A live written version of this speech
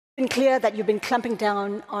been clear that you've been clamping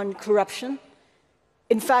down on corruption.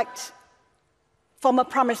 In fact, former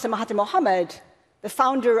Prime Minister Mahathir Mohamad, the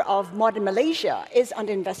founder of modern Malaysia, is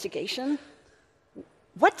under investigation.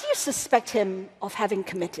 What do you suspect him of having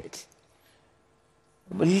committed?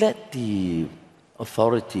 Well, let the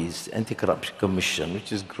authorities, Anti-Corruption Commission,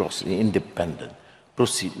 which is grossly independent,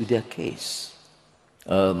 proceed with their case.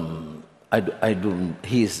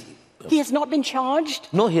 He has not been charged?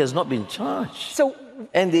 No, he has not been charged. So,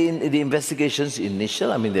 and the investigations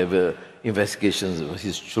initial, I mean, there were investigations of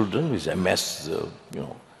his children, which amassed,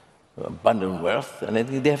 abundant wealth, and I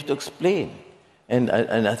think they have to explain. And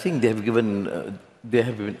I think they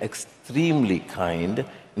have been extremely kind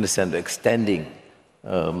in the sense of extending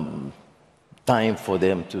time for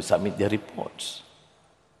them to submit their reports.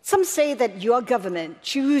 Some say that your government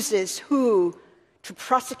chooses who to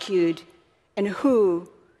prosecute and who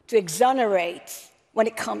to exonerate when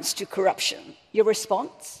it comes to corruption. Your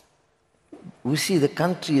response? We see the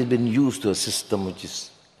country has been used to a system which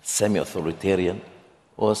is semi-authoritarian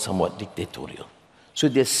or somewhat dictatorial. So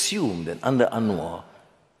they assume that under Anwar,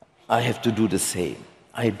 I have to do the same.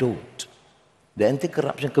 I don't. The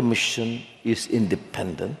Anti-Corruption Commission is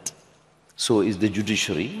independent, so is the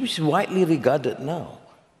judiciary, which is widely regarded now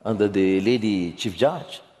under the lady Chief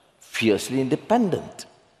Judge, fiercely independent.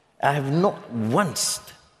 I have not once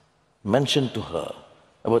mentioned to her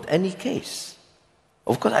about any case.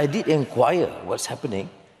 Of course, I did inquire what's happening,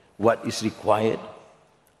 what is required,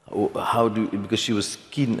 because she was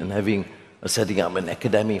keen on setting up an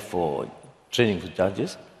academy for training for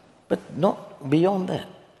judges, but not beyond that.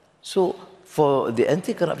 So for the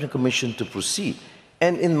Anti-Corruption Commission to proceed,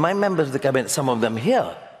 and in my members of the cabinet, some of them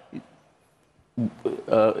here,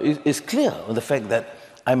 is clear on the fact that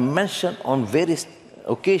I mentioned on various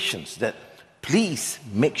occasions that please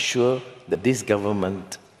make sure that this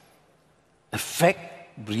government effect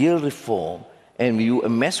real reform, and you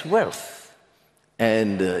amass wealth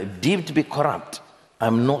and deemed to be corrupt,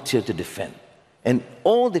 I'm not here to defend. And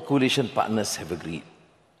all the coalition partners have agreed.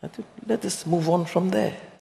 Let us move on from there.